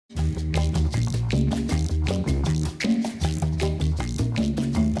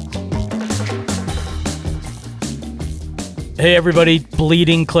Hey everybody,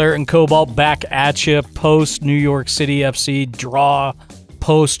 Bleeding Claret and Cobalt back at you post New York City FC draw,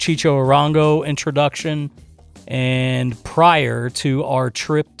 post Chicho Arango introduction, and prior to our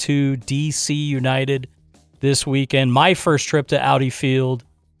trip to DC United this weekend. My first trip to Audi Field.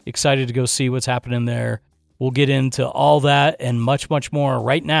 Excited to go see what's happening there. We'll get into all that and much, much more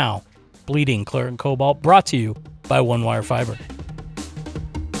right now. Bleeding Claret and Cobalt, brought to you by One Wire Fiber.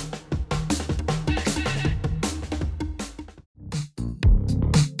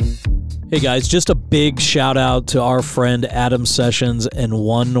 Hey guys, just a big shout out to our friend Adam Sessions and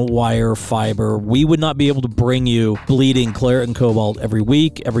One Wire Fiber. We would not be able to bring you Bleeding Claret and Cobalt every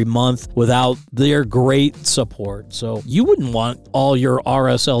week, every month without their great support. So you wouldn't want all your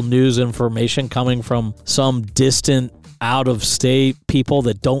RSL news information coming from some distant out-of-state people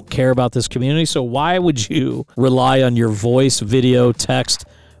that don't care about this community. So why would you rely on your voice, video, text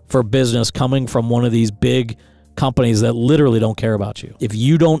for business coming from one of these big companies that literally don't care about you? If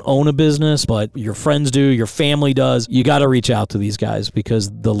you don't own a business, but your friends do, your family does, you got to reach out to these guys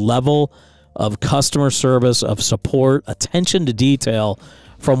because the level of customer service, of support, attention to detail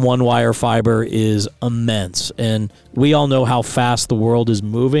from One Wire Fiber is immense. And we all know how fast the world is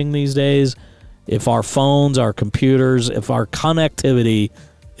moving these days. If our phones, our computers, if our connectivity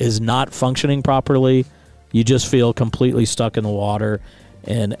is not functioning properly, you just feel completely stuck in the water.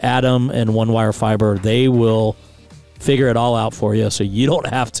 And Adam and One Wire Fiber, they will figure it all out for you so you don't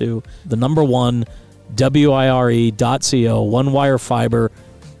have to. The number one, wire.co, One Wire Fiber,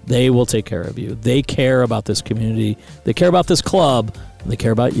 they will take care of you. They care about this community. They care about this club, and they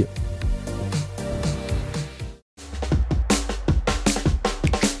care about you.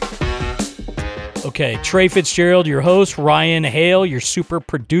 Okay, Trey Fitzgerald, your host, Ryan Hale, your super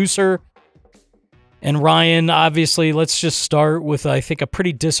producer. And Ryan, obviously, let's just start with, I think, a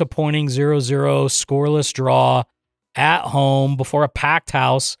pretty disappointing 0-0 scoreless draw at home before a packed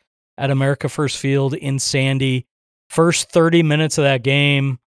house at America First Field in Sandy. First 30 minutes of that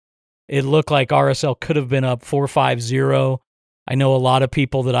game, it looked like RSL could have been up 4-5-0. I know a lot of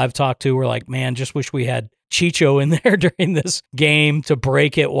people that I've talked to were like, man, just wish we had Chicho in there during this game to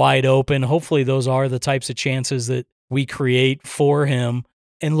break it wide open. Hopefully those are the types of chances that we create for him.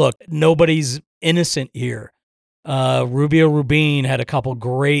 And look, nobody's innocent here. Rubio Rubin had a couple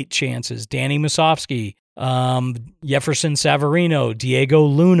great chances. Danny Musovski, Jefferson Savarino, Diego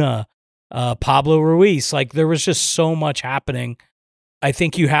Luna, Pablo Ruiz. Like, there was just so much happening. I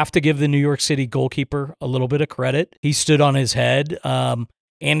think you have to give the New York City goalkeeper a little bit of credit. He stood on his head.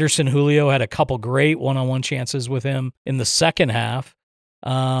 Anderson Julio had a couple great one-on-one chances with him in the second half.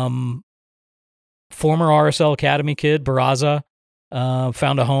 Former RSL Academy kid, Barraza,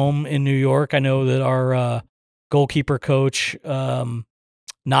 found a home in New York. I know that our goalkeeper coach,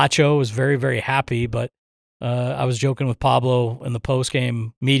 Nacho, was very, very happy, but I was joking with Pablo in the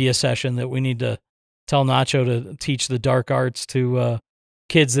post-game media session that we need to tell Nacho to teach the dark arts to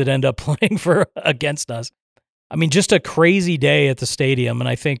kids that end up playing against us. I mean, just a crazy day at the stadium, and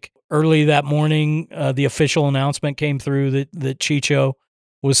I think early that morning, the official announcement came through that Chicho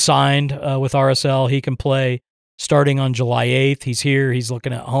was signed with RSL. He can play starting on July 8th. He's here. He's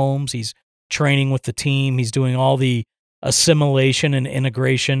looking at homes. He's training with the team. He's doing all the assimilation and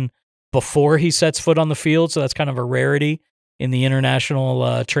integration before he sets foot on the field. So that's kind of a rarity in the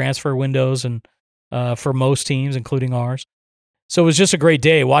international transfer windows and for most teams, including ours. So it was just a great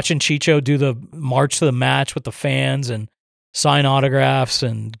day watching Chicho do the march to the match with the fans and sign autographs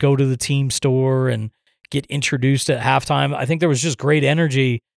and go to the team store and get introduced at halftime. I think there was just great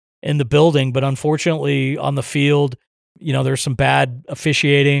energy in the building, but unfortunately on the field, you know, there's some bad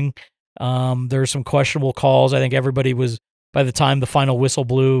officiating. There's some questionable calls. I think everybody was, by the time the final whistle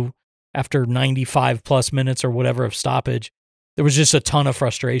blew after 95 plus minutes or whatever of stoppage, there was just a ton of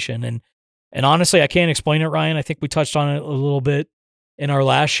frustration. And honestly, I can't explain it, Ryan. I think we touched on it a little bit in our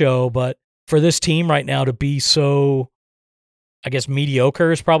last show, but for this team right now to be so, I guess,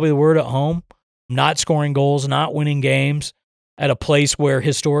 mediocre is probably the word at home, not scoring goals, not winning games at a place where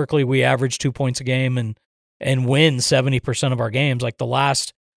historically we average 2 points a game and win 70% of our games. Like the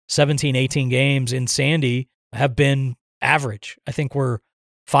last 17, 18 games in Sandy have been average. I think we're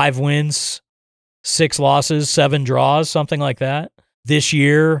 5 wins, 6 losses, 7 draws, something like that. This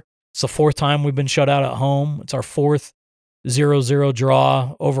year, it's the 4th time we've been shut out at home. It's our 4th 0-0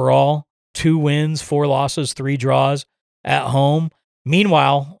 draw overall. 2 wins, 4 losses, 3 draws at home.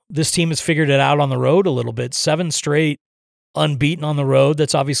 Meanwhile, this team has figured it out on the road a little bit. 7 straight unbeaten on the road.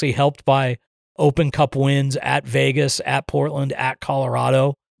 That's obviously helped by Open Cup wins at Vegas, at Portland, at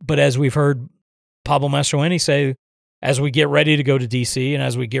Colorado. But as we've heard Pablo Mastroeni say, as we get ready to go to DC and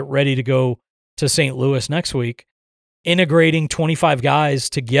as we get ready to go to St. Louis next week, integrating 25 guys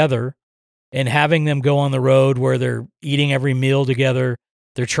together and having them go on the road where they're eating every meal together,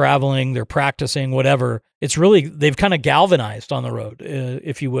 they're traveling, they're practicing, whatever. It's really, they've kind of galvanized on the road,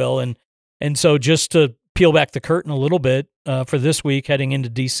 if you will. And so just to peel back the curtain a little bit, for this week heading into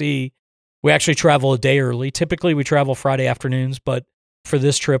DC, we actually travel a day early. Typically we travel Friday afternoons, but for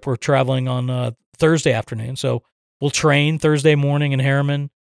this trip we're traveling on Thursday afternoon. So we'll train Thursday morning in Harriman.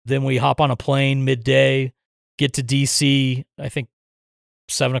 Then we hop on a plane midday, get to DC, I think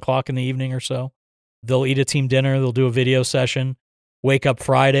 7 o'clock in the evening or so. They'll eat a team dinner. They'll do a video session. Wake up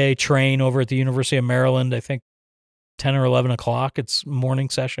Friday, train over at the University of Maryland, I think 10 or 11 o'clock. It's morning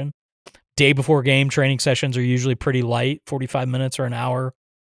session. Day before game, training sessions are usually pretty light, 45 minutes or an hour.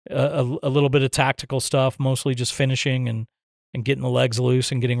 A little bit of tactical stuff, mostly just finishing and getting the legs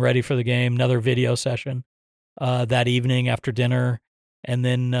loose and getting ready for the game. Another video session that evening after dinner. And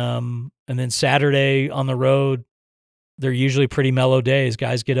then Saturday on the road, they're usually pretty mellow days.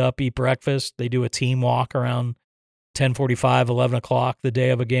 Guys get up, eat breakfast. They do a team walk around 10:45, 11 o'clock the day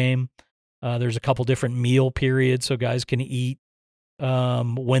of a game. There's a couple different meal periods so guys can eat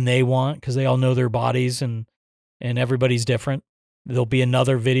when they want because they all know their bodies and everybody's different. There'll be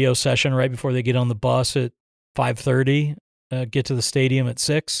another video session right before they get on the bus at 5:30, get to the stadium at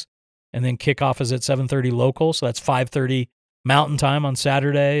 6, and then kickoff is at 7:30 local. So that's 5:30 Mountain Time on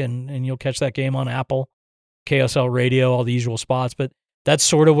Saturday, and you'll catch that game on Apple, KSL Radio, all the usual spots. But that's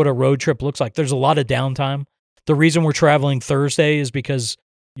sort of what a road trip looks like. There's a lot of downtime. The reason we're traveling Thursday is because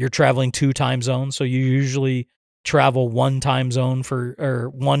you're traveling 2 time zones. So you usually travel 1 time zone or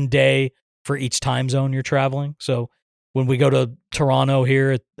 1 day for each time zone you're traveling. So when we go to Toronto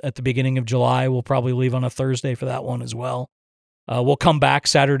here at the beginning of July, we'll probably leave on a Thursday for that one as well. We'll come back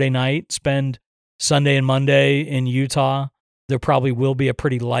Saturday night, spend Sunday and Monday in Utah. There probably will be a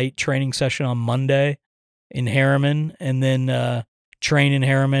pretty light training session on Monday in Harriman, and then train in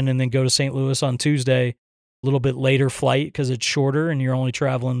Harriman, and then go to St. Louis on Tuesday. A little bit later flight because it's shorter, and you're only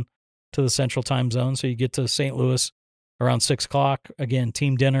traveling to the Central Time Zone. So you get to St. Louis around 6 o'clock. Again,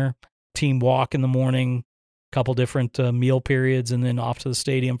 team dinner, team walk in the morning, couple different meal periods, and then off to the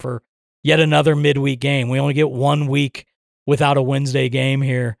stadium for yet another midweek game. We only get 1 week without a Wednesday game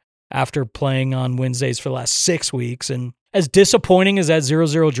here after playing on Wednesdays for the last 6 weeks. And as disappointing as that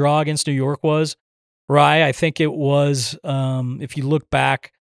 0-0 draw against New York was, Rye, I think it was, if you look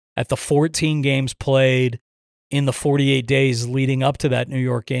back at the 14 games played in the 48 days leading up to that New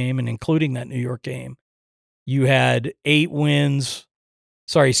York game and including that New York game, you had 7 wins,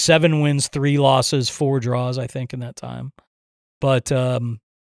 3 losses, 4 draws, I think, in that time. But,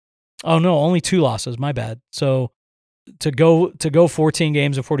 only 2 losses, my bad. So to go 14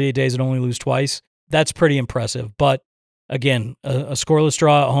 games in 48 days and only lose twice, that's pretty impressive. But again, a scoreless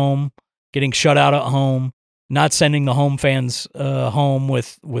draw at home, getting shut out at home, not sending the home fans home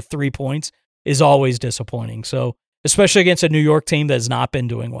with 3 points is always disappointing. So especially against a New York team that has not been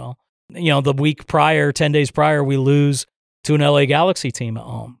doing well. You know, the week prior, 10 days prior, we lose to an LA Galaxy team at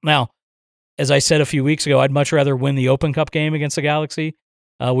home. Now, as I said a few weeks ago, I'd much rather win the Open Cup game against the Galaxy,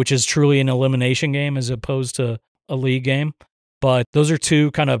 which is truly an elimination game as opposed to a league game. But those are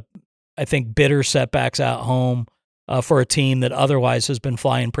 2 kind of, I think, bitter setbacks at home for a team that otherwise has been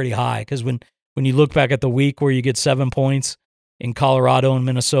flying pretty high. Because when you look back at the week where you get 7 points in Colorado and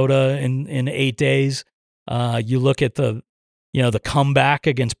Minnesota in 8 days, you look at the comeback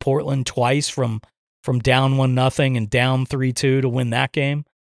against Portland twice from down 1-0 and down 3-2 to win that game.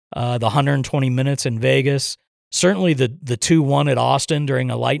 The 120 minutes in Vegas, certainly the 2-1 at Austin during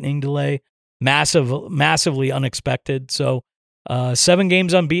a lightning delay, massively unexpected. So 7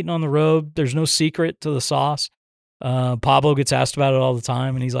 games unbeaten on the road. There's no secret to the sauce. Pablo gets asked about it all the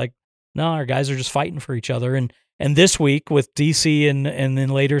time, and he's like, no, our guys are just fighting for each other. And this week with DC and then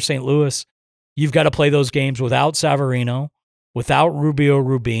later St. Louis, you've got to play those games without Savarino, without Rubio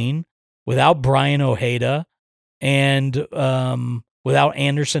Rubin, without Brian Ojeda, and without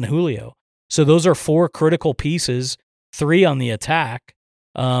Anderson Julio. So those are 4 critical pieces, 3 on the attack.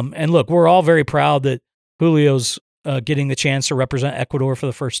 And look, we're all very proud that Julio's getting the chance to represent Ecuador for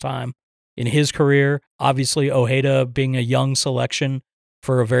the first time in his career. Obviously, Ojeda being a young selection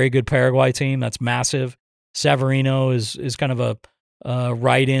for a very good Paraguay team, that's massive. Savarino is kind of a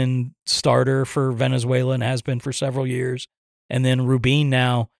right-in starter for Venezuela and has been for several years. And then Rubin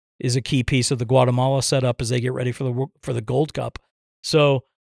now is a key piece of the Guatemala setup as they get ready for the Gold Cup. So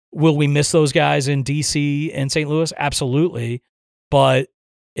will we miss those guys in DC and St. Louis? Absolutely. But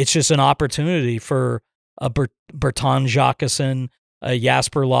it's just an opportunity for a Bertan Jacqueson, a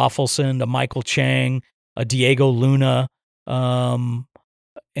Jasper Loffelson, a Michael Chang, a Diego Luna,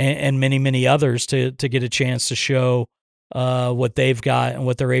 and many, many others to get a chance to show what they've got and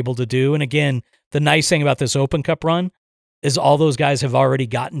what they're able to do. And again, the nice thing about this Open Cup run is all those guys have already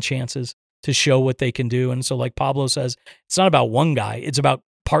gotten chances to show what they can do. And so like Pablo says, it's not about one guy, it's about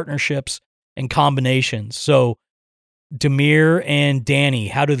partnerships and combinations. So Damir and Danny,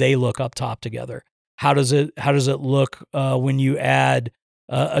 how do they look up top together? How does it look when you add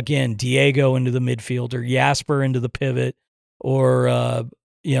again Diego into the midfield or Jasper into the pivot, or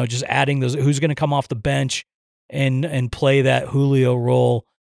just adding those? Who's going to come off the bench and play that Julio role?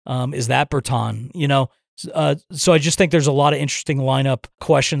 Is that Bertan? So I just think there's a lot of interesting lineup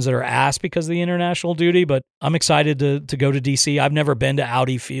questions that are asked because of the international duty, but I'm excited to go to DC. I've never been to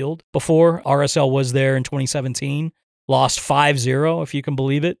Audi Field before. RSL was there in 2017, lost 5-0, if you can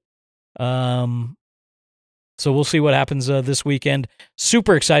believe it. So we'll see what happens this weekend.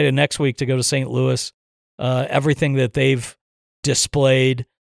 Super excited next week to go to St. Louis. Everything that they've displayed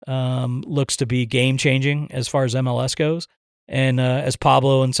looks to be game-changing as far as MLS goes. And as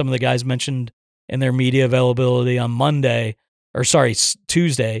Pablo and some of the guys mentioned in their media availability on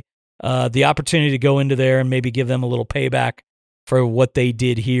Tuesday, the opportunity to go into there and maybe give them a little payback for what they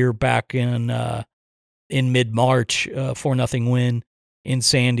did here back in mid-March, 4-0 win in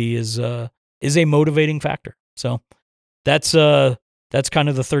Sandy is a motivating factor. So that's kind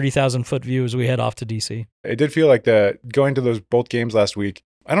of the 30,000-foot view as we head off to DC. It did feel like going to those both games last week,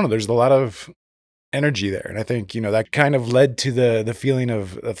 I don't know, there's a lot of energy there. And I think, that kind of led to the feeling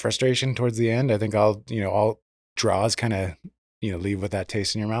of frustration towards the end. I think all draws kind of, leave with that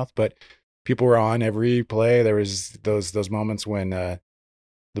taste in your mouth. But people were on every play. There was those moments when the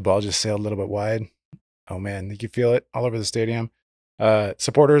ball just sailed a little bit wide. Oh, man, you could feel it all over the stadium.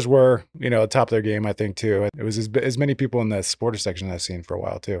 Supporters were, top of their game, I think, too. It was as many people in the supporter section that I've seen for a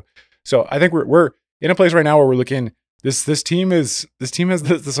while, too. So I think we're in a place right now where we're looking. This team has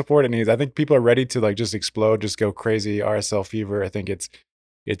the support it needs. I think people are ready to just explode, just go crazy, RSL fever. I think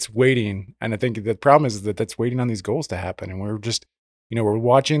it's waiting, and I think the problem is that that's waiting on these goals to happen. And we're just, we're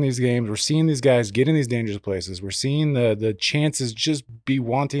watching these games, we're seeing these guys get in these dangerous places, we're seeing the chances just be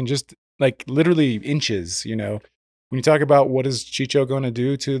wanting, just like literally inches. When you talk about what is Chicho going to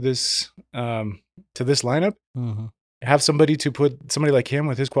do to this lineup. Mm-hmm. Have somebody like him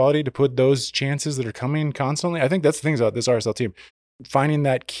with his quality to put those chances that are coming constantly. I think that's the things about this RSL team, finding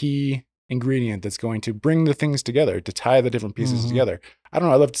that key ingredient that's going to bring the things together, to tie the different pieces together. I don't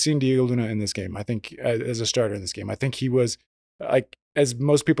know. I loved seeing Diego Luna in this game. I think as a starter in this game, I think he was like, as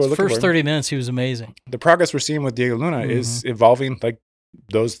most people are looking for. First 30 minutes, he was amazing. The progress we're seeing with Diego Luna is evolving, like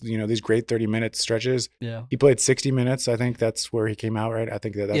those, these great 30-minute stretches. Yeah. He played 60 minutes. I think that's where he came out, right? I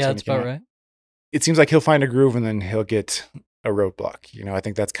think that's that's about right. It seems like he'll find a groove and then he'll get a roadblock. I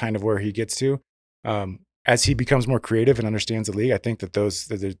think that's kind of where he gets to. As he becomes more creative and understands the league, I think that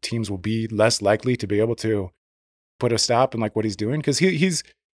the teams will be less likely to be able to put a stop in like what he's doing, because he's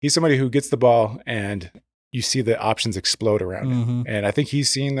somebody who gets the ball and you see the options explode around him. And I think he's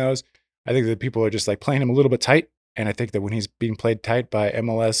seeing those. I think that people are just like playing him a little bit tight. And I think that when he's being played tight by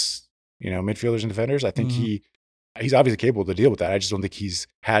MLS, midfielders and defenders, I think he's obviously capable to deal with that. I just don't think he's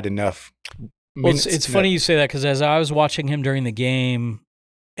had enough. Well, it's funny you say that, because as I was watching him during the game,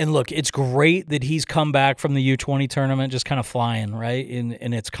 and look, it's great that he's come back from the U20 tournament just kind of flying, right?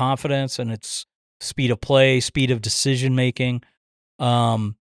 In its confidence and its speed of play, speed of decision making.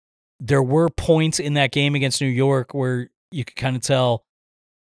 There were points in that game against New York where you could kind of tell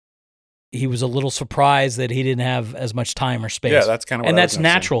he was a little surprised that he didn't have as much time or space. Yeah, that's kind of what and that's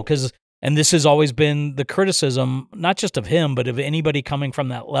natural, because and this has always been the criticism, not just of him, but of anybody coming from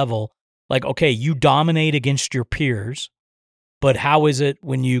that level. Like, okay, you dominate against your peers, but how is it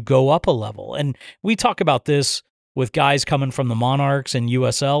when you go up a level? And we talk about this with guys coming from the Monarchs and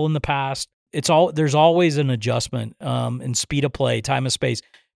USL in the past. There's always an adjustment in speed of play, time of space,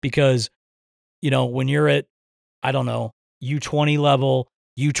 because, when you're at, I don't know, U20 level,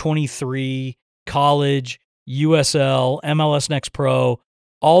 U23, college, USL, MLS Next Pro,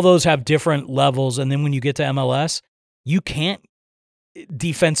 all those have different levels. And then when you get to MLS, you can't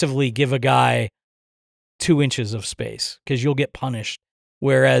defensively give a guy 2 inches of space because you'll get punished.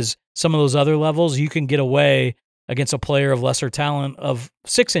 Whereas some of those other levels, you can get away against a player of lesser talent of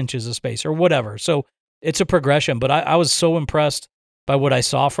 6 inches of space or whatever. So it's a progression. But I was so impressed by what I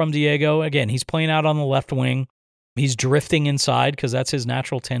saw from Diego. Again, he's playing out on the left wing. He's drifting inside because that's his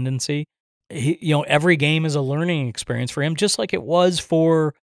natural tendency. Every game is a learning experience for him, just like it was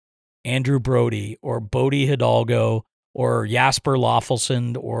for Andrew Brody or Bodie Hidalgo or Jasper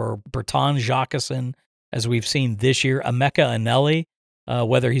Loffelson or Bertan Jacqueson, as we've seen this year, Emeka Anelli,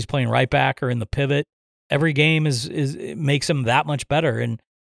 whether he's playing right back or in the pivot. Every game it makes him that much better. And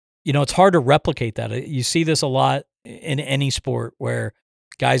it's hard to replicate that. You see this a lot in any sport where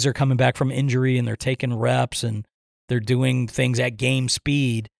guys are coming back from injury and they're taking reps and they're doing things at game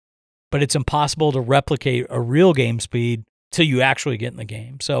speed, but it's impossible to replicate a real game speed till you actually get in the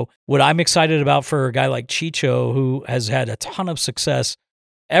game. So what I'm excited about for a guy like Chicho, who has had a ton of success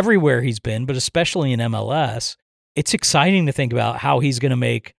everywhere he's been, but especially in MLS, it's exciting to think about how he's going to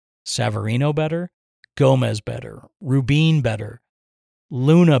make Savarino better, Gomez better, Rubin better,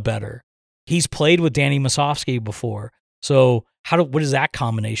 Luna better. He's played with Danny Musovski before. So what does that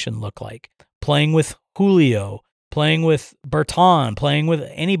combination look like? Playing with Julio, playing with Berton, playing with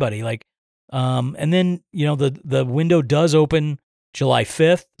anybody and then, the window does open July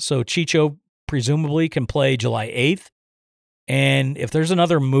 5th. So Chicho presumably can play July 8th. And if there's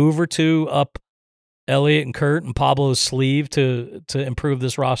another move or two up Elliot and Kurt and Pablo's sleeve to improve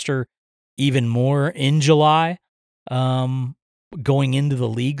this roster even more in July, going into the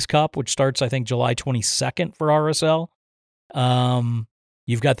Leagues Cup, which starts, I think, July 22nd for RSL.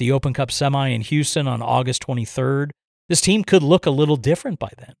 You've got the Open Cup semi in Houston on August 23rd. This team could look a little different by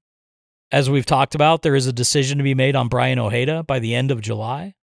then. As we've talked about, there is a decision to be made on Brian Ojeda by the end of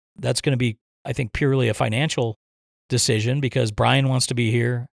July. That's going to be, I think, purely a financial decision because Brian wants to be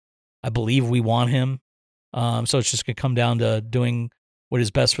here. I believe we want him. So it's just going to come down to doing what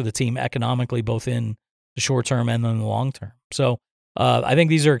is best for the team economically, both in the short term and then the long term. So I think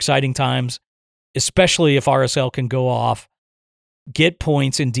these are exciting times, especially if RSL can go off, get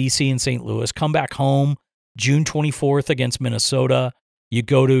points in DC and St. Louis, come back home June 24th against Minnesota. You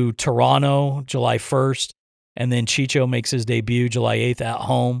go to Toronto July 1st, and then Chicho makes his debut July 8th at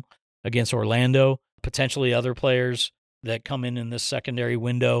home against Orlando. Potentially other players that come in this secondary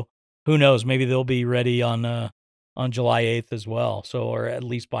window. Who knows? Maybe they'll be ready on July 8th as well. So, or at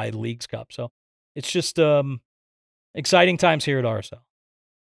least by the Leagues Cup. So it's just exciting times here at RSL.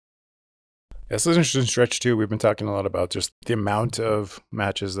 This is an interesting stretch too. We've been talking a lot about just the amount of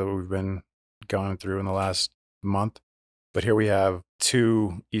matches that we've been going through in the last month. But here we have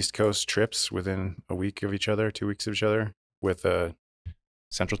 2 East Coast trips within a week of each other, 2 weeks of each other, with a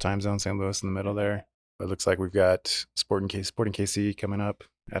Central Time Zone, St. Louis in the middle there. It looks like we've got Sporting KC coming up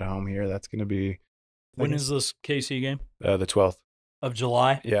at home here. That's going to be... When is this KC game? The 12th. Of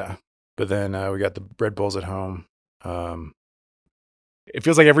July? Yeah. But then we got the Red Bulls at home. It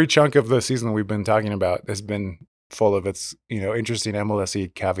feels like every chunk of the season that we've been talking about has been full of its, interesting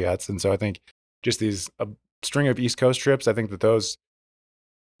MLS caveats. And so I think just these string of East Coast trips, I think that those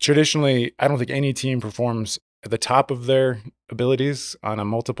traditionally, I don't think any team performs at the top of their abilities on a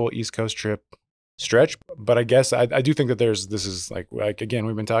multiple East Coast trip stretch. But I guess I do think that this is like, again,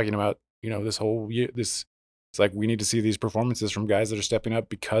 we've been talking about, this whole year, it's like we need to see these performances from guys that are stepping up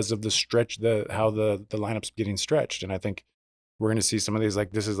because of the stretch, how the lineup's getting stretched. And I think we're going to see some of these,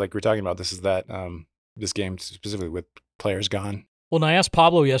 this is like we're talking about, this is that, this game specifically with players gone. Well, and I asked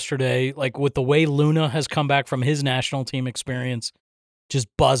Pablo yesterday, with the way Luna has come back from his national team experience, just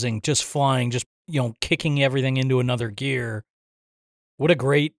buzzing, just flying, just, kicking everything into another gear. What a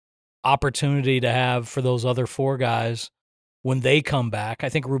great opportunity to have for those other 4 guys when they come back. I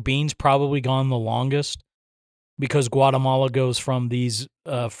think Rubin's probably gone the longest because Guatemala goes from these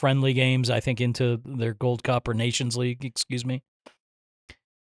friendly games, I think, into their Gold Cup or Nations League, excuse me.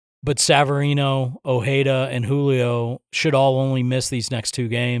 But Savarino, Ojeda, and Julio should all only miss these next 2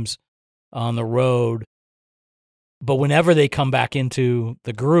 games on the road. But whenever they come back into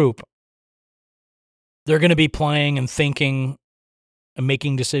the group, they're going to be playing and thinking and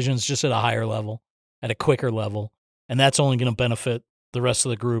making decisions just at a higher level, at a quicker level. And that's only going to benefit the rest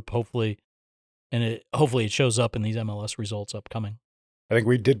of the group, hopefully. And hopefully it shows up in these MLS results upcoming. I think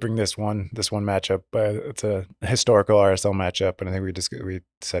we did bring this one matchup. It's a historical RSL matchup, and I think we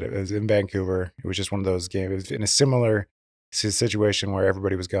said it was in Vancouver. It was just one of those games. It was in a similar situation where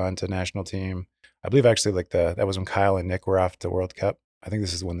everybody was gone to national team. I believe actually that was when Kyle and Nick were off to World Cup. I think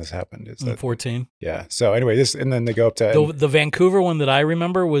this is when this happened. It's 14. Yeah. So anyway, and then they go up to the Vancouver one that I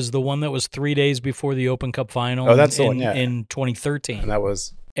remember was the one that was 3 days before the Open Cup final. Oh, that's the one, yeah. In 2013.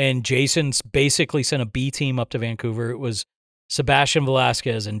 And Jason's basically sent a B team up to Vancouver. It was Sebastian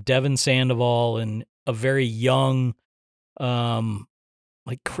Velasquez and Devin Sandoval and a very young,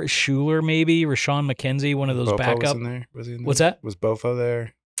 Chris Schuler, maybe Rashawn McKenzie, one of those backup. Was he in there? What's that? Was Bofo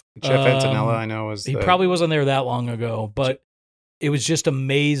there? Jeff Antonella, I know he probably wasn't there that long ago, but it was just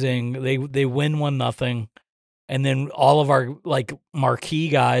amazing. They win 1-0, and then all of our marquee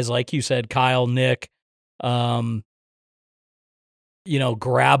guys, like you said, Kyle, Nick, Grabavoy,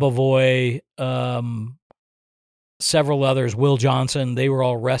 several others, Will Johnson, they were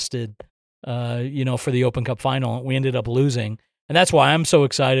all rested, for the Open Cup final. We ended up losing. And that's why I'm so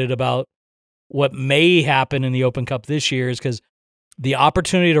excited about what may happen in the Open Cup this year, is because the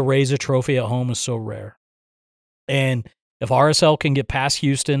opportunity to raise a trophy at home is so rare. And if RSL can get past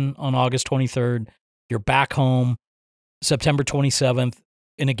Houston on August 23rd, you're back home September 27th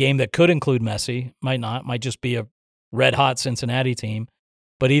in a game that could include Messi, might just be a red-hot Cincinnati team.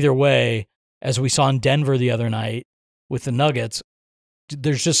 But either way, as we saw in Denver the other night with the Nuggets,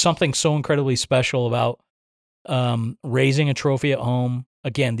 there's just something so incredibly special about raising a trophy at home.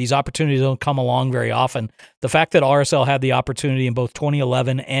 Again, these opportunities don't come along very often. The fact that RSL had the opportunity in both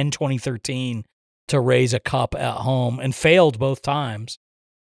 2011 and 2013 to raise a cup at home and failed both times,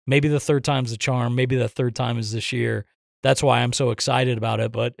 maybe the third time's the charm, maybe the third time is this year. That's why I'm so excited about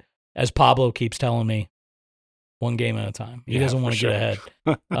it. But as Pablo keeps telling me, one game at a time. He doesn't want to get ahead.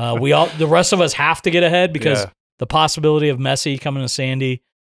 The rest of us have to get ahead, because the possibility of Messi coming to Sandy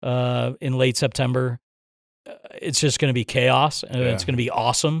in late September, it's just going to be chaos, and it's going to be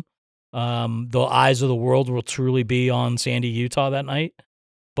awesome. The eyes of the world will truly be on Sandy, Utah that night.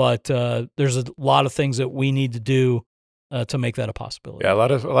 But there's a lot of things that we need to do to make that a possibility. Yeah, a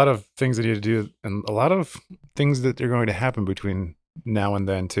lot of things that you need to do, and a lot of things that are going to happen between now and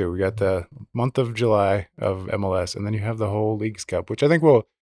then too. We got the month of July of MLS, and then you have the whole Leagues Cup, which I think we'll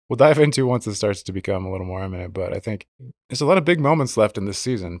dive into once it starts to become a little more imminent. But I think there's a lot of big moments left in this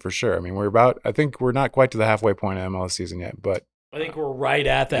season for sure. I mean, I think we're not quite to the halfway point of MLS season yet, but I think we're right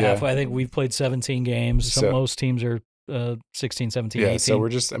at the halfway. I think we've played 17 games. So most teams are 16, 17, 18. So we're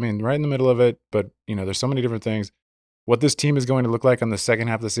just, right in the middle of it. But there's so many different things. What this team is going to look like on the second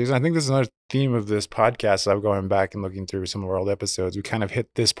half of the season. I think this is another theme of this podcast. I'm going back and looking through some of our old episodes. We kind of hit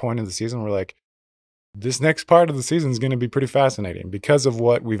this point in the season. We're like, this next part of the season is going to be pretty fascinating because of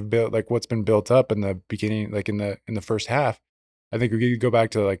what we've built, like what's been built up in the beginning, like in the first half. I think we could go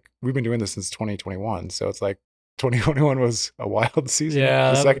back to, like, we've been doing this since 2021. So it's like 2021 was a wild season.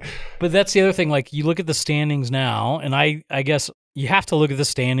 Yeah. But that's the other thing. Like, you look at the standings now, and I guess you have to look at the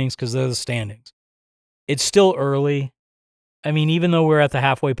standings because they're the standings. It's still early. I mean, even though we're at the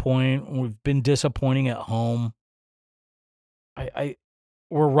halfway point, we've been disappointing at home.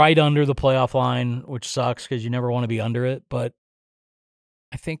 We're right under the playoff line, which sucks because you never want to be under it. But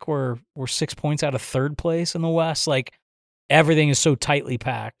I think we're 6 points out of third place in the West. Like, everything is so tightly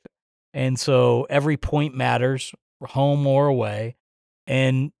packed, and so every point matters, home or away.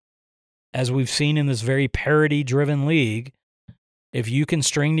 And as we've seen in this very parity-driven league, if you can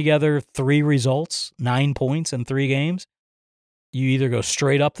string together 3 results, 9 points in 3 games, you either go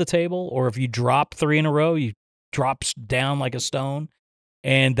straight up the table, or if you drop 3 in a row, you drop down like a stone.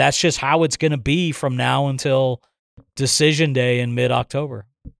 And that's just how it's going to be from now until decision day in mid-October.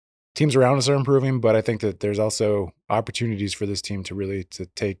 Teams around us are improving, but I think that there's also opportunities for this team to really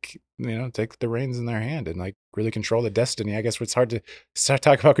take the reins in their hand and, like, really control the destiny. I guess it's hard to start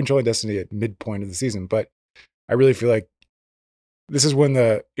talking about controlling destiny at midpoint of the season, but I really feel like this is when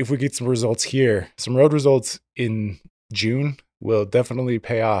if we get some results here, some road results in June will definitely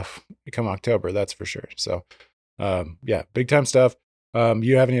pay off come October. That's for sure. So, big time stuff.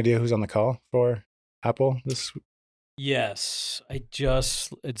 You have any idea who's on the call for Apple this week? Yes,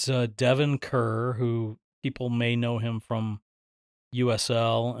 it's Devin Kerr, who people may know him from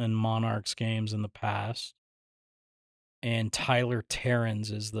USL and Monarchs games in the past. And Tyler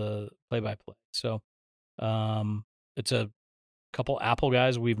Terrens is the play-by-play. So, it's a couple Apple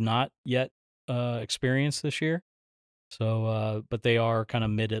guys we've not yet experienced this year. So, but they are kind of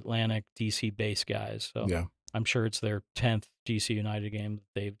mid-Atlantic DC-based guys. So yeah. I'm sure it's their 10th DC United game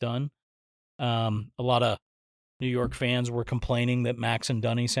that they've done. A lot of New York fans were complaining that Max and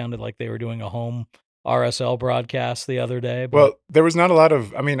Dunny sounded like they were doing a home RSL broadcast the other day. But well, there was not a lot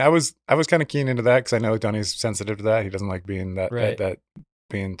of. I mean, I was kind of keen into that because I know Dunny's sensitive to that. He doesn't like being that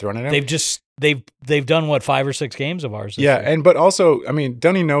being thrown at him. They've done what, 5 or 6 games of ours. This year. But also, I mean,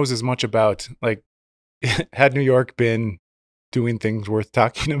 Dunny knows as much about, like, had New York been doing things worth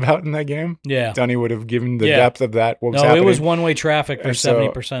talking about in that game, Dunny would have given the depth of that. What was happening. It was one-way traffic for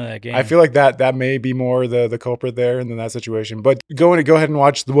 70% of that game. I feel like that may be more the culprit there in that situation. But go ahead and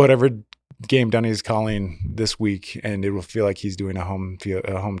watch whatever game Dunny's calling this week, and it will feel like he's doing a home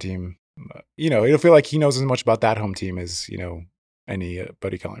team. It'll feel like he knows as much about that home team as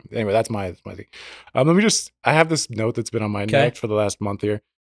anybody calling. Anyway, that's my thing. I have this note that's been on my notes for the last month here,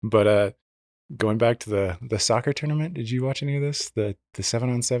 but going back to the soccer tournament, did you watch any of this? The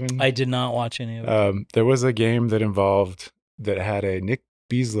 7-on-7? I did not watch any of it. There was a game that had a Nick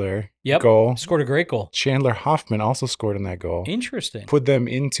Beasler goal. Scored a great goal. Chandler Hoffman also scored in that goal. Interesting. Put them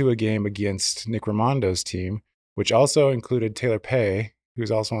into a game against Nick Ramondo's team, which also included Taylor Pay,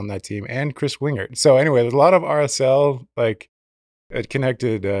 who's also on that team, and Chris Wingert. So anyway, there's a lot of RSL, like, it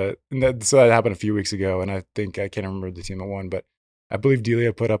connected. So that happened a few weeks ago, and I think I can't remember the team that won, but I believe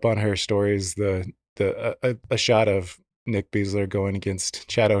Delia put up on her stories a shot of Nick Beasler going against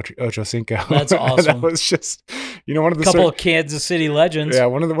Chad Ochocinco. That's awesome. That was just, one of the couple of Kansas City legends. Yeah,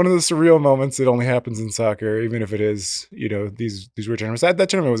 one of the surreal moments that only happens in soccer, even if it is, these weird tournaments. That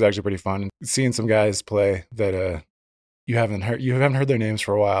tournament was actually pretty fun. Seeing some guys play that you haven't heard their names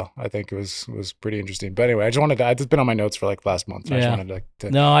for a while. I think it was pretty interesting. But anyway, it's been on my notes for like last month. So I just wanted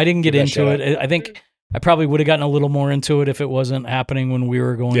to No, I didn't get into it. I think I probably would have gotten a little more into it if it wasn't happening when we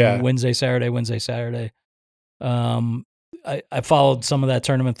were going Wednesday, Saturday. I followed some of that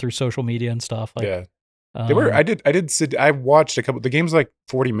tournament through social media and stuff. They were. I watched a couple. The game's like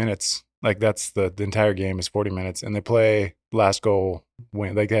 40 minutes. Like that's the entire game is 40 minutes, and they play last goal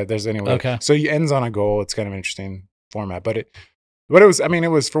win. Like there's anyway. Okay. So he ends on a goal. It's kind of an interesting format, but it was. I mean, it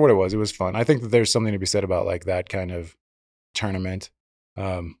was for what it was. It was fun. I think that there's something to be said about like that kind of tournament.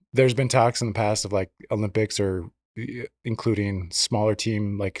 There's been talks in the past of like Olympics or including smaller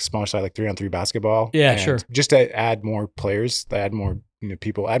team, like smaller side, like 3-on-3 basketball. Yeah, sure. Just to add more players, to add more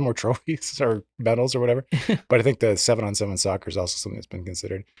people, add more trophies or medals or whatever. But I think the 7-on-7 soccer is also something that's been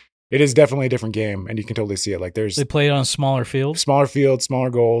considered. It is definitely a different game, and you can totally see it. Like they played on a smaller field, smaller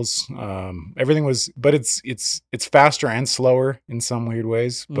goals. Everything was, but it's faster and slower in some weird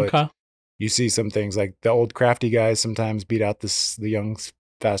ways. But you see some things like the old crafty guys sometimes beat out the young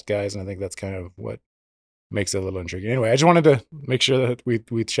fast guys, and I think that's kind of what makes it a little intriguing. Anyway, I just wanted to make sure that we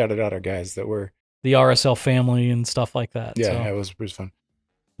shouted out our guys that were the RSL family and stuff like that. Yeah, it was fun.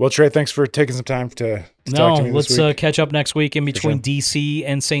 Well, Trey, thanks for taking some time to talk to me this week. Let's catch up next week in between DC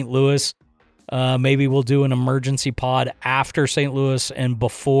and St. Louis. Maybe we'll do an emergency pod after St. Louis and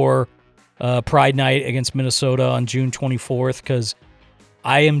before Pride Night against Minnesota on June 24th, because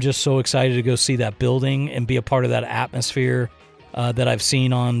I am just so excited to go see that building and be a part of that atmosphere that I've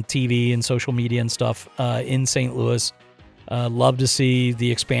seen on TV and social media and stuff in St. Louis. Love to see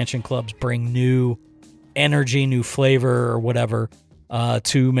the expansion clubs bring new energy, new flavor or whatever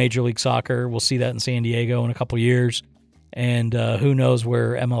to Major League Soccer. We'll see that in San Diego in a couple years. And who knows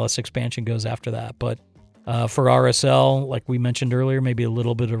where MLS expansion goes after that. But for RSL, like we mentioned earlier, maybe a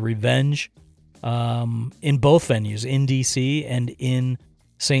little bit of revenge in both venues, in DC and in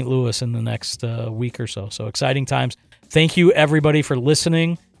St. Louis in the next week or so. So exciting times. Thank you, everybody, for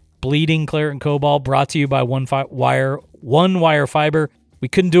listening. Bleeding Claret and Cobalt, brought to you by One Wire Fiber. We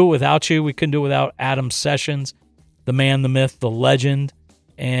couldn't do it without you. We couldn't do it without Adam Sessions, the man, the myth, the legend.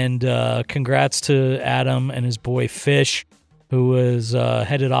 And congrats to Adam and his boy Fish, who is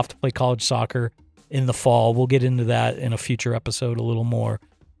headed off to play college soccer in the fall. We'll get into that in a future episode a little more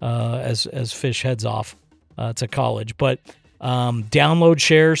as Fish heads off to college. But download,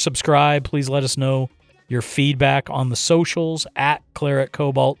 share, subscribe. Please let us know your feedback on the socials at Claret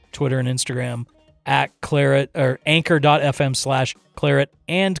Cobalt, Twitter and Instagram, at Claret or anchor.fm/Claret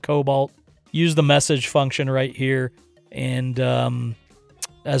and Cobalt. Use the message function right here. And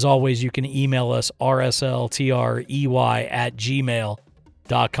as always, you can email us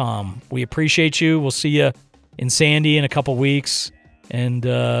rsltrey@gmail.com. We appreciate you. We'll see you in Sandy in a couple weeks. And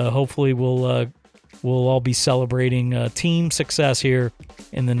hopefully we'll all be celebrating team success here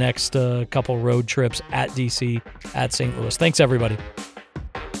in the next couple road trips at DC, at St. Louis. Thanks, everybody.